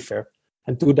 1.3 to be fair,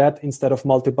 and do that instead of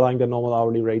multiplying the normal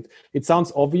hourly rate. It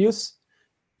sounds obvious,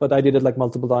 but I did it like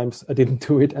multiple times. I didn't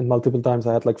do it, and multiple times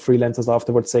I had like freelancers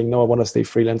afterwards saying, no, I want to stay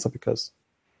freelancer because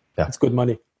it's good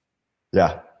money.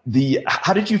 Yeah.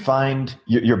 How did you find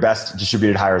your best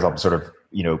distributed hires up, sort of,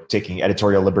 taking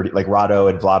editorial liberty, like Rado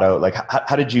and Vlado? Like,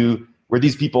 how did you, were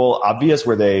these people obvious?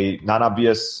 Were they not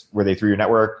obvious? Were they through your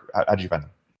network? How did you find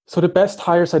them? So the best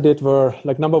hires I did were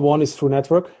like, number one is through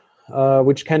network,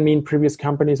 which can mean previous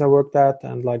companies I worked at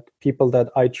and like people that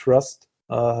I trust.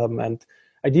 And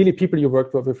ideally people you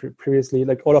worked with previously,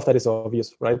 like all of that is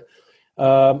obvious, right?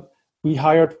 We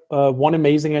hired one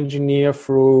amazing engineer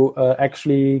through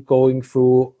actually going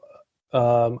through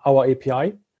our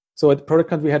API. So at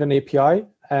ProductCount, we had an API.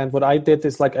 And what I did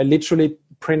is like I literally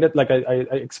printed, like I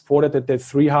exported the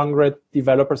 300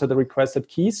 developers that requested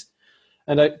keys.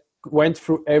 And I went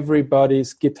through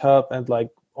everybody's GitHub and like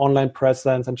online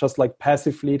presence and just like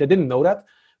passively, they didn't know that,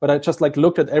 but I just like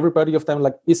looked at everybody of them,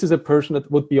 like, this is a person that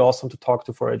would be awesome to talk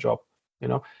to for a job,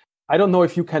 I don't know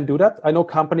if you can do that. I know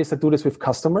companies that do this with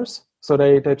customers. So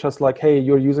they're just like, hey,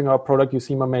 you're using our product. You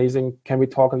seem amazing. Can we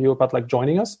talk to you about like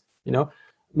joining us?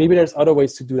 Maybe there's other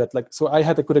ways to do that. Like, so I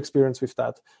had a good experience with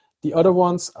that. The other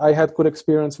ones I had good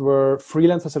experience were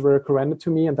freelancers that were recommended to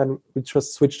me, and then we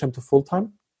just switched them to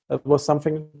full-time. That was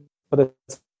something, but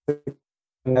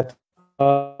that's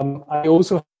I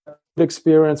also had good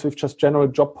experience with just general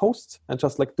job posts and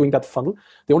just like doing that funnel.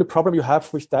 The only problem you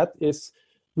have with that is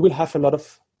you will have a lot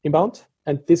of inbound,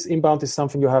 and this inbound is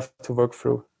something you have to work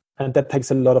through, and that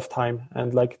takes a lot of time,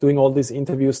 and like doing all these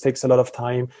interviews takes a lot of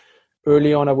time.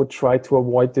 Early on, I would try to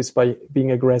avoid this by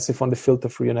being aggressive on the filter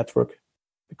through your network,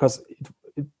 because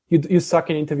you suck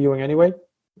in interviewing anyway.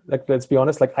 Like, let's be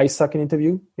honest, like I suck in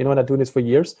interview, and I'm doing this for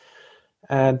years,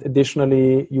 and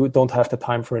additionally you don't have the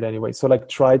time for it anyway. So like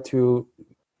try to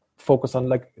focus on,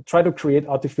 like, try to create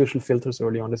artificial filters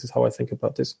early on. This is how I think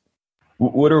about this.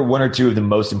 What are one or two of the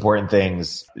most important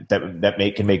things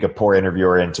that can make a poor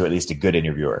interviewer into at least a good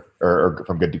interviewer, or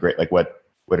from good to great? Like what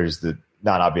is the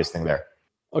non-obvious thing there?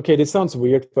 Okay, this sounds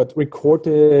weird, but record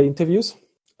the interviews,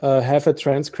 have a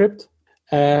transcript,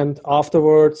 and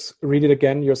afterwards read it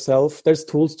again yourself. There's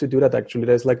tools to do that actually.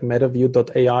 There's like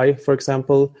MetaView.ai, for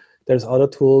example. There's other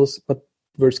tools, but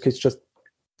worst case, just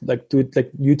like do it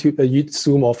like YouTube.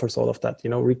 Zoom offers all of that.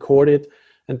 Record it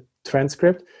and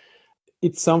transcript.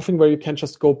 It's something where you can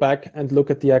just go back and look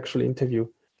at the actual interview.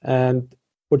 And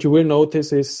what you will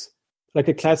notice is, like,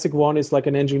 a classic one is like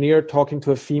an engineer talking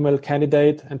to a female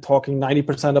candidate and talking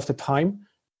 90% of the time.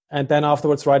 And then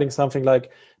afterwards writing something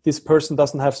like, this person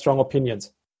doesn't have strong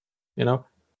opinions.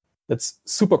 That's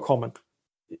super common.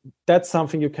 That's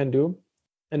something you can do.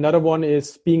 Another one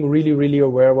is being really, really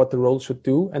aware what the role should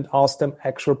do and ask them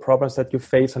actual problems that you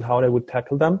face and how they would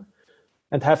tackle them.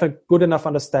 And have a good enough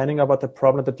understanding about the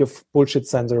problem that your bullshit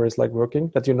sensor is like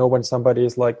working, that when somebody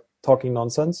is like talking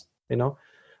nonsense,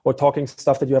 or talking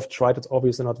stuff that you have tried that's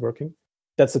obviously not working.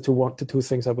 That's the two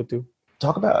things I would do.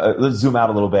 Talk about, let's zoom out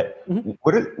a little bit. Mm-hmm.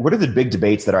 What are the big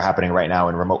debates that are happening right now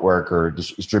in remote work or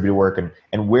distributed work,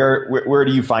 and where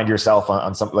do you find yourself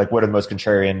on some, like, what are the most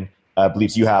contrarian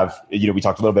beliefs you have? We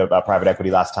talked a little bit about private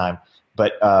equity last time,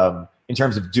 but in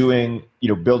terms of doing,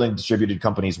 building distributed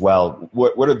companies well,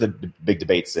 what are the big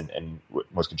debates and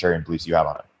most contrarian beliefs you have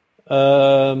on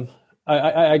it?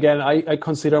 I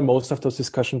consider most of those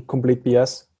discussions complete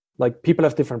BS. Like, people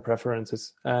have different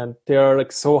preferences and they are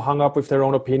like so hung up with their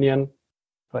own opinion,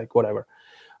 like whatever.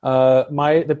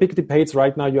 The big debates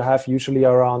right now you have usually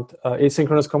around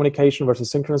asynchronous communication versus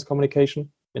synchronous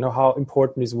communication. How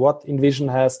important is what?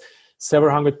 InVision has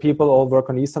several hundred people all work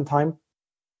on Eastern time.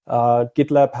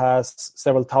 GitLab has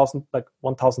several thousand, like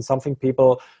 1,000 something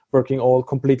people working all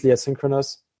completely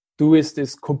asynchronous. Doist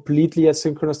is completely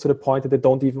asynchronous to the point that they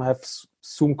don't even have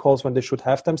Zoom calls when they should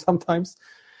have them sometimes.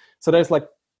 So there's like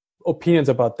opinions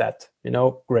about that,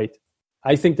 great.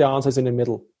 I think the answer is in the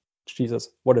middle. Jesus,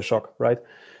 what a shock, right?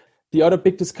 The other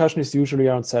big discussion is usually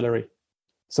around salary.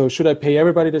 So should I pay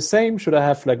everybody the same? Should I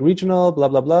have like regional, blah,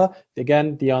 blah, blah?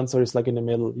 Again, the answer is like in the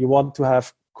middle. You want to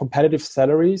have competitive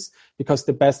salaries because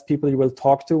the best people you will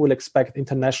talk to will expect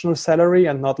international salary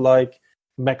and not like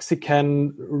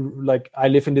Mexican, like I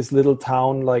live in this little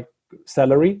town, like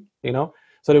salary,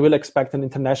 So they will expect an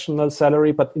international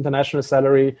salary, but international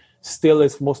salary still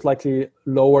is most likely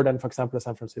lower than, for example, a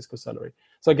San Francisco salary.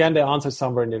 So again, the answer is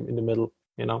somewhere in the middle,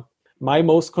 My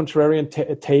most contrarian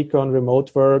take on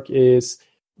remote work is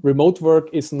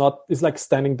like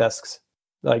standing desks.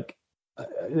 Like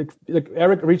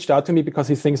Eric reached out to me because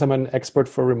he thinks I'm an expert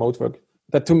for remote work.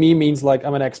 That to me means like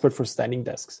I'm an expert for standing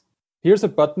desks. Here's a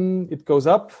button, it goes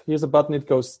up. Here's a button, it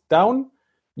goes down.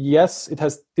 Yes, it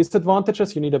has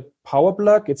disadvantages. You need a power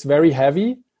plug. It's very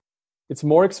heavy. It's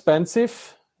more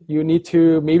expensive. You need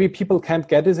to, maybe people can't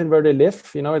get this in where they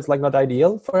live. It's like not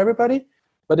ideal for everybody.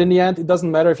 But in the end, it doesn't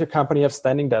matter if your company has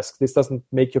standing desks. This doesn't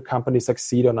make your company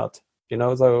succeed or not.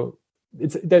 So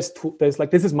there's like,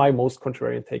 this is my most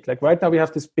contrarian take. Like right now we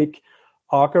have this big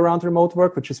arc around remote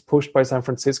work, which is pushed by San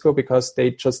Francisco because they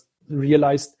just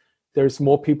realized there's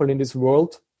more people in this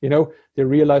world. They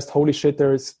realized, holy shit,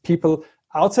 there's people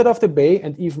outside of the Bay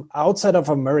and even outside of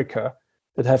America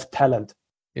that have talent,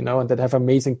 and that have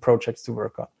amazing projects to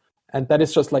work on. And that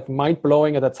is just like mind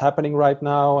blowing, and that's happening right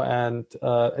now. And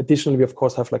additionally, we of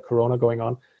course have like Corona going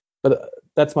on, but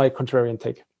that's my contrarian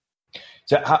take.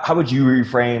 So how would you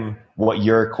reframe what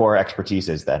your core expertise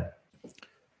is then?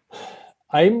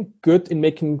 I'm good in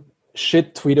making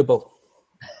shit tweetable.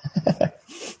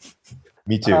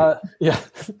 Me too. Yeah,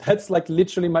 that's like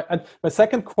literally my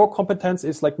second core competence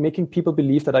is like making people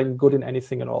believe that I'm good in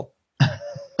anything at all.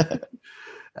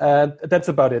 And that's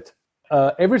about it.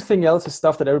 Everything else is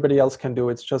stuff that everybody else can do.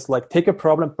 It's just like take a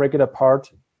problem, break it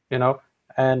apart,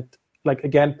 and like,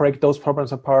 again, break those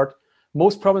problems apart.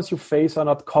 Most problems you face are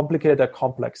not complicated, they're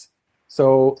complex.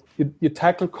 So you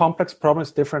tackle complex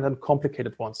problems different than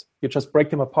complicated ones. You just break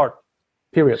them apart,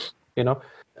 period,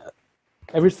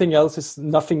 Everything else is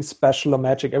nothing special or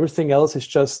magic. Everything else is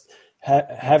just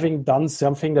having done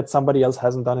something that somebody else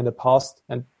hasn't done in the past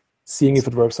and seeing if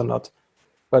it works or not.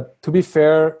 But to be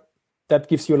fair, that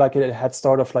gives you like a head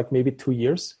start of like maybe 2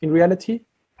 years in reality,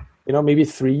 maybe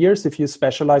 3 years if you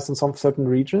specialize in some certain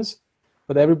regions.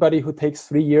 But everybody who takes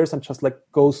 3 years and just like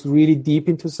goes really deep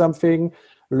into something,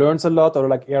 learns a lot, or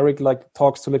like Eric like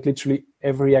talks to like literally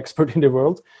every expert in the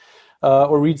world,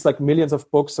 or reads like millions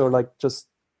of books, or like just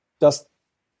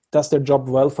does their job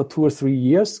well for 2 or 3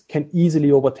 years, can easily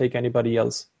overtake anybody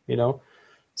else,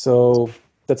 So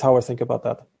that's how I think about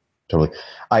that. Totally.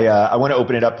 I want to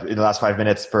open it up in the last 5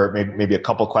 minutes for maybe a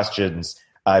couple questions.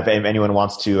 If anyone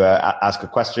wants to ask a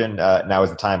question, now is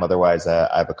the time. Otherwise,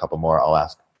 I have a couple more I'll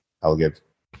ask. I'll give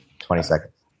 20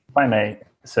 seconds. If I may.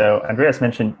 So Andreas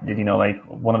mentioned that, like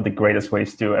one of the greatest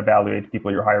ways to evaluate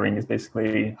people you're hiring is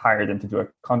basically hire them to do a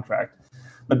contract.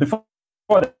 But before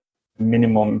that,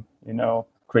 minimum,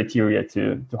 criteria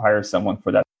to hire someone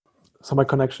for that. So my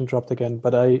connection dropped again,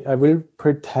 but I will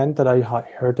pretend that I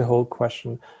heard the whole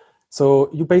question. So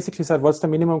you basically said, what's the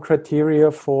minimum criteria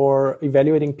for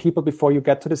evaluating people before you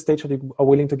get to the stage that you are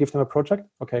willing to give them a project?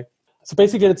 Okay. So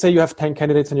basically, let's say you have 10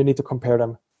 candidates and you need to compare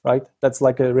them, right? That's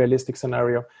like a realistic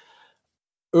scenario.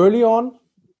 Early on,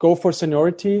 go for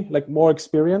seniority, like more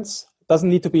experience. Doesn't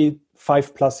need to be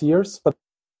 5+ years, but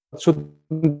it should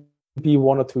be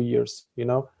 1 or 2 years,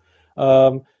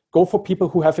 Go for people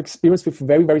who have experience with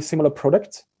very, very similar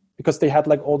products because they had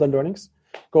like all the learnings.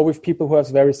 Go with people who have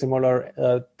very similar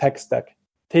tech stack.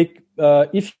 Take,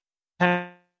 if you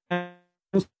can,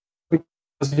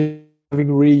 something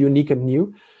really unique and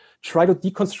new, try to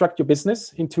deconstruct your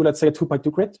business into, let's say, a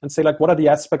 2x2 grid and say, like, what are the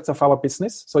aspects of our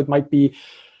business? So it might be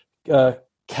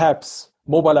cabs,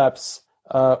 mobile apps,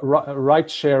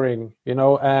 ride sharing,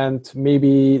 and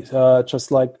maybe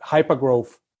just like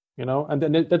hypergrowth, and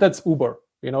then that's Uber,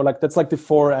 Like that's like the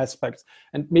 4 aspects.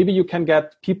 And maybe you can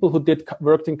get people who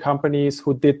worked in companies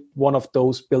who did one of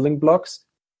those building blocks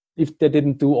if they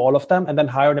didn't do all of them, and then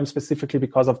hire them specifically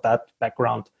because of that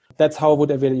background. That's how I would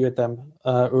evaluate them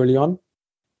early on.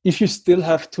 If you still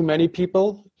have too many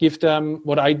people, give them,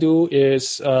 what I do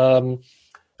is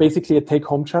basically a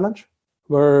take-home challenge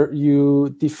where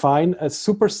you define a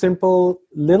super simple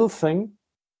little thing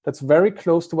that's very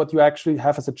close to what you actually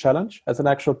have as a challenge, as an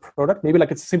actual product. Maybe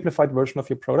like it's a simplified version of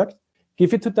your product.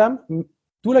 Give it to them.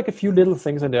 Do like a few little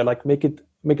things in there, like make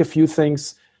a few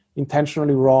things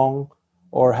intentionally wrong,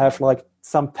 or have like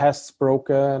some tests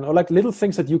broken, or like little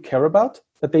things that you care about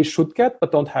that they should get but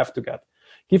don't have to get.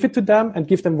 Give it to them and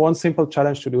give them one simple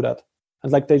challenge to do that.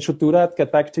 And like they should do that,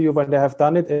 get back to you when they have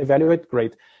done it, evaluate,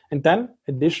 great. And then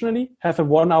additionally, have a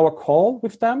 1-hour call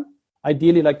with them.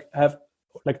 Ideally, like have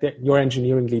like your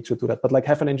engineering lead should do that, but like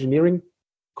have an engineering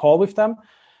call with them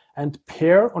and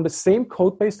pair on the same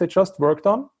code base they just worked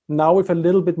on, now with a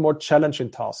little bit more challenging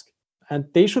task. And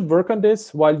they should work on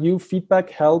this while you feedback,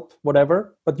 help,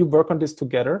 whatever, but you work on this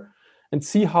together and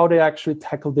see how they actually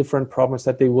tackle different problems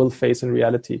that they will face in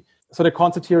reality. So the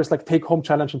concept here is like take home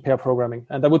challenge and pair programming.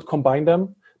 And I would combine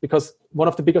them, because one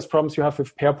of the biggest problems you have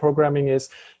with pair programming is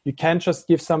you can't just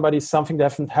give somebody something they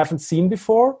haven't seen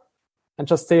before and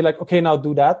just say like, okay, now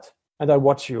do that, and I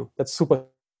watch you. That's super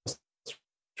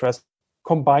stressful.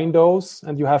 Combine those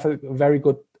and you have a very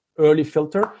good early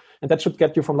filter. And that should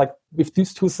get you from like, with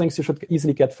these 2 things, you should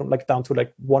easily get from like down to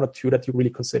like 1 or 2 that you really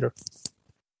consider.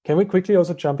 Can we quickly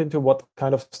also jump into what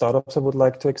kind of startups I would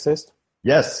like to exist?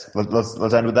 Yes,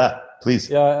 let's end with that, please.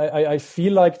 Yeah, I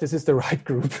feel like this is the right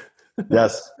group.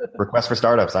 Yes, request for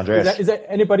startups, Andreas. Is there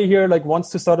anybody here like wants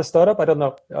to start a startup? I don't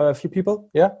know, a few people.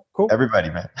 Yeah, cool. Everybody,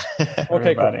 man.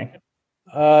 Okay,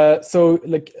 cool. So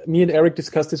like me and Eric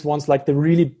discussed this once. Like the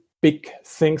really big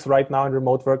things right now in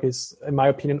remote work is, in my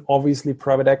opinion, obviously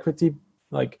private equity.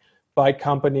 Like buy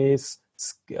companies,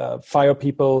 fire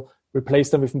people,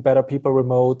 replace them with better people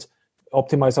remote,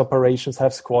 optimize operations,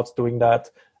 have squads doing that,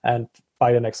 and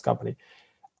buy the next company.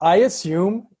 I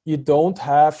assume you don't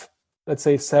have, let's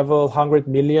say, several hundred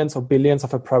millions or billions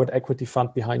of a private equity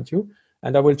fund behind you.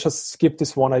 And I will just skip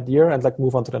this one idea and like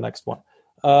move on to the next one.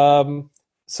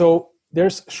 So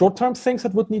there's short-term things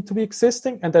that would need to be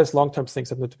existing, and there's long-term things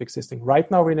that need to be existing. Right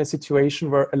now, we're in a situation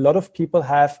where a lot of people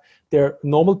have their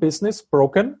normal business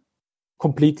broken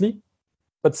completely,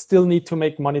 but still need to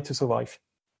make money to survive.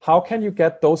 How can you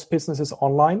get those businesses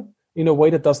online in a way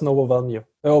that doesn't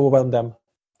overwhelm them?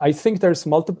 I think there's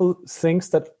multiple things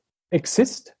that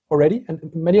exist already,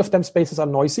 and many of them spaces are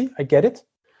noisy. I get it,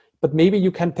 but maybe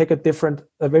you can take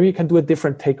maybe you can do a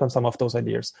different take on some of those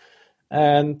ideas.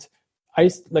 And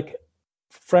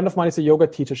friend of mine is a yoga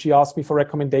teacher. She asked me for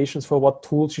recommendations for what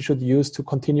tools she should use to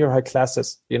continue her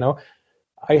classes.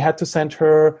 I had to send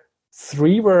her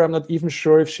 3 where I'm not even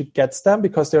sure if she gets them,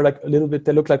 because they're like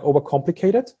they look like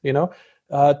overcomplicated,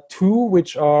 2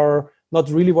 which are not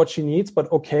really what she needs,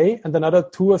 but okay. And another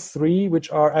 2 or 3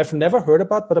 which are I've never heard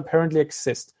about, but apparently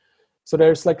exist. So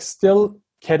there's like still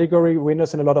category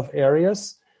winners in a lot of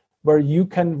areas where you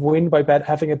can win by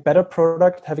having a better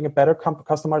product, having a better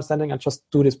customer understanding, and just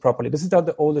do this properly. This is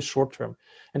the oldest short term.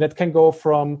 And that can go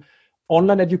from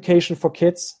online education for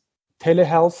kids,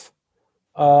 telehealth,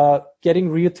 getting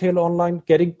retail online,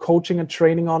 getting coaching and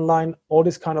training online, all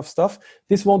this kind of stuff.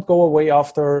 This won't go away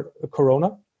after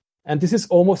Corona. And this is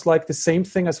almost like the same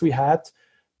thing as we had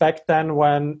back then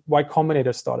when Y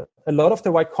Combinator started. A lot of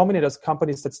the Y Combinator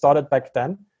companies that started back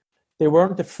then, they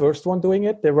weren't the first one doing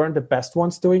it. They weren't the best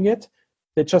ones doing it.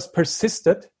 They just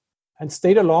persisted and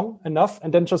stayed along enough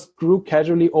and then just grew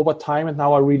casually over time and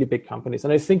now are really big companies.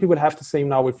 And I think we would have the same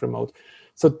now with remote.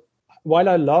 So while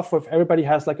I love if everybody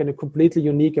has like a completely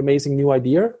unique, amazing new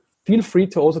idea, feel free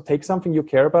to also take something you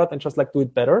care about and just like do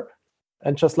it better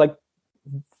and just like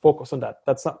focus on that.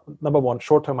 That's number one,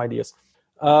 short-term ideas.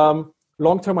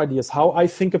 Long-term ideas, how I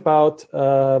think about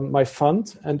my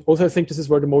fund. And also I think this is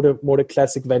where the more the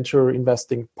classic venture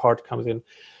investing part comes in.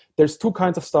 There's 2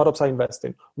 kinds of startups I invest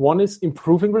in. One is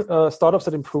improving startups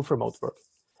that improve remote work.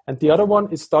 And the other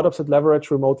one is startups that leverage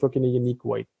remote work in a unique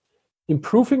way.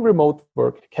 Improving remote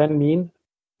work can mean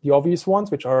the obvious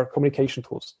ones, which are communication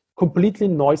tools. Completely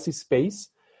noisy space.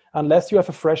 Unless you have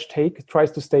a fresh take, try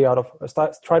to stay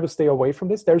away from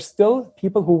this. There's still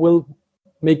people who will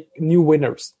make new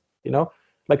winners.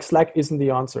 Like Slack isn't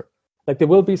the answer. Like there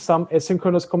will be some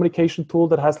asynchronous communication tool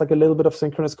that has like a little bit of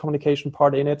synchronous communication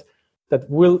part in it that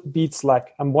will beat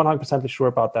Slack. I'm 100% sure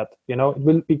about that. It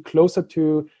will be closer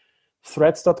to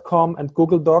threads.com and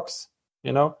Google Docs,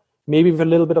 maybe with a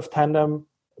little bit of tandem,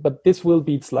 but this will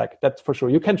beat Slack. That's for sure.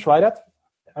 You can try that.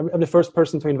 I'm the first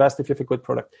person to invest if you have a good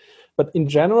product. But in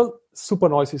general, super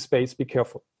noisy space, be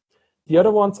careful. The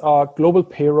other ones are global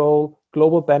payroll,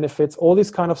 global benefits, all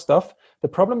this kind of stuff. The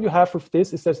problem you have with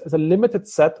this is there's a limited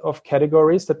set of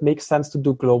categories that make sense to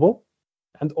do global,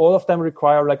 and all of them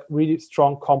require like really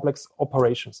strong, complex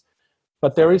operations.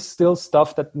 But there is still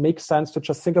stuff that makes sense to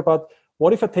just think about,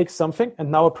 what if I take something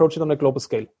and now approach it on a global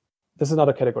scale? This is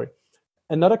another category.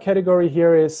 Another category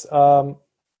here is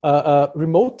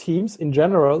remote teams in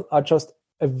general are just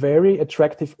a very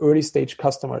attractive early stage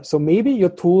customer. So maybe your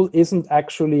tool isn't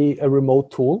actually a remote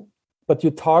tool, but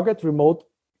you target remote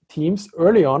teams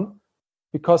early on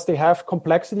because they have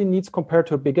complexity needs compared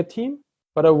to a bigger team,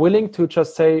 but are willing to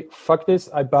just say, fuck this,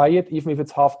 I buy it, even if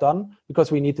it's half done,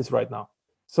 because we need this right now.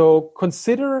 So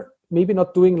consider maybe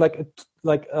not doing like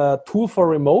a tool for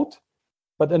remote,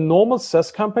 but a normal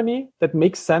SaaS company that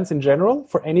makes sense in general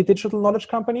for any digital knowledge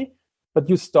company. But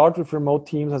you start with remote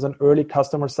teams as an early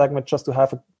customer segment just to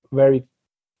have a very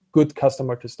good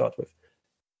customer to start with.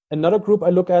 Another group I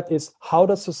look at is, how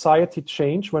does society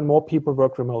change when more people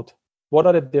work remote? What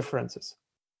are the differences?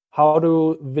 How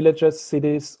do villages,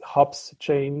 cities, hubs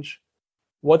change?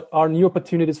 What are new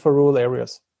opportunities for rural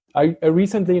areas? I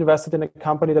recently invested in a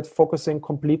company that's focusing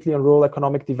completely on rural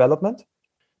economic development.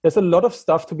 There's a lot of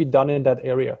stuff to be done in that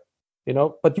area,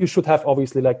 but you should have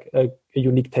obviously like a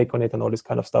unique take on it and all this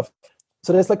kind of stuff.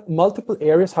 So there's like multiple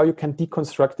areas how you can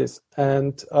deconstruct this.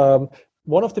 And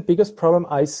one of the biggest problem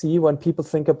I see when people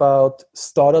think about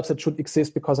startups that should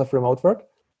exist because of remote work,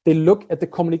 they look at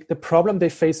the problem they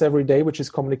face every day, which is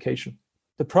communication.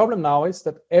 The problem now is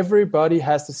that everybody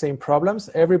has the same problems.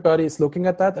 Everybody is looking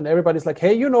at that and everybody's like,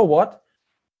 hey, you know what?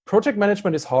 Project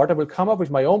management is hard. I will come up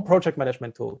with my own project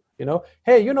management tool.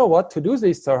 Hey, you know what? To-do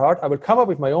lists are hard. I will come up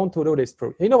with my own to-do list.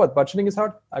 You know what? Budgeting is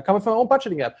hard. I come up with my own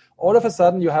budgeting app. All of a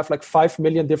sudden, you have like 5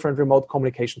 million different remote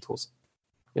communication tools.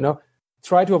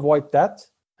 Try to avoid that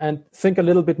and think a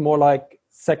little bit more like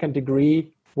second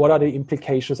degree. What are the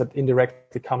implications that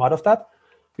indirectly come out of that?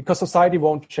 Because society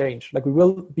won't change. Like, we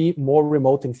will be more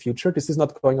remote in future. This is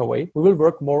not going away. We will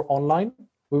work more online.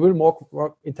 We will more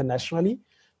work internationally.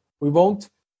 We will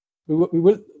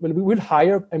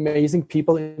hire amazing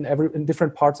people in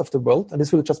different parts of the world, and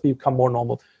this will just become more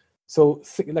normal. So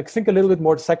think a little bit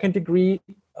more second degree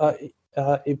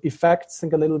effects.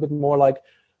 Think a little bit more like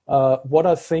what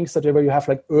are things that where you have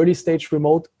like early stage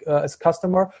remote as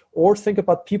customer, or think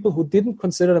about people who didn't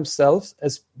consider themselves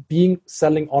as being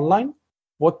selling online.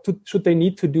 What should they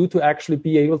need to do to actually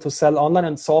be able to sell online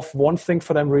and solve one thing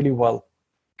for them really well?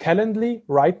 Calendly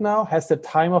right now has the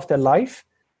time of their life,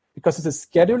 because it's a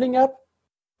scheduling app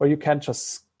where you can just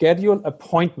schedule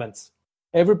appointments.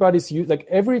 Everybody's like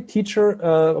every teacher,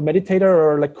 meditator,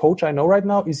 or like coach I know right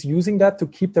now is using that to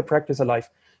keep their practice alive.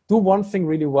 Do one thing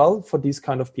really well for these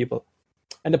kind of people.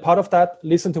 And a part of that,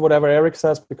 listen to whatever Eric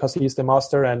says, because he's the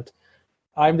master and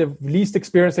I'm the least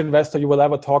experienced investor you will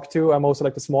ever talk to. I'm also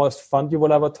like the smallest fund you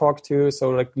will ever talk to.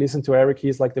 So like listen to Eric.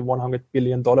 He's like the $100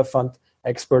 billion fund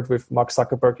expert with Mark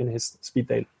Zuckerberg in his speed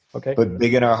dial. Okay. But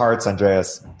big in our hearts,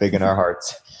 Andreas, big in our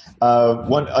hearts.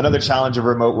 Another challenge of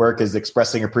remote work is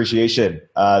expressing appreciation.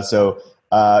 So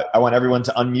I want everyone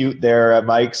to unmute their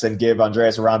mics and give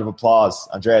Andreas a round of applause.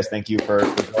 Andreas, thank you for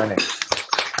joining.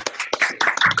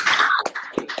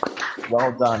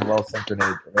 Well done. Well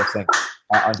synchronized. Andreas, thank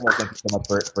you so much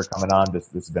for coming on. This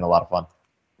has been a lot of fun.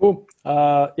 Cool.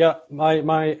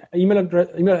 My email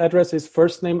address is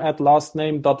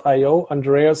firstname@lastname.io,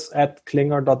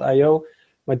 Andreas@Klinger.io.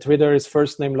 My Twitter is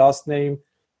first name, last name.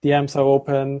 DMs are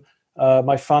open.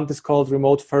 My fund is called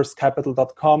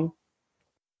remotefirstcapital.com.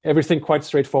 Everything quite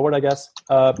straightforward, I guess.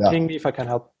 Ping me if I can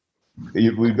help.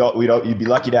 You'd be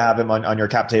lucky to have him on your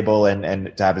cap table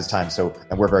and to have his time. So,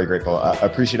 and we're very grateful.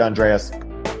 Appreciate it, Andreas.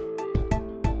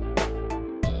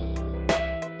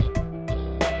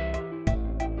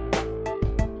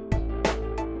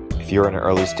 If you're an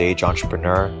early stage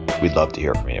entrepreneur, we'd love to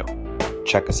hear from you.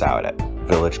 Check us out at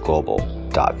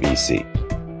villageglobal.vc.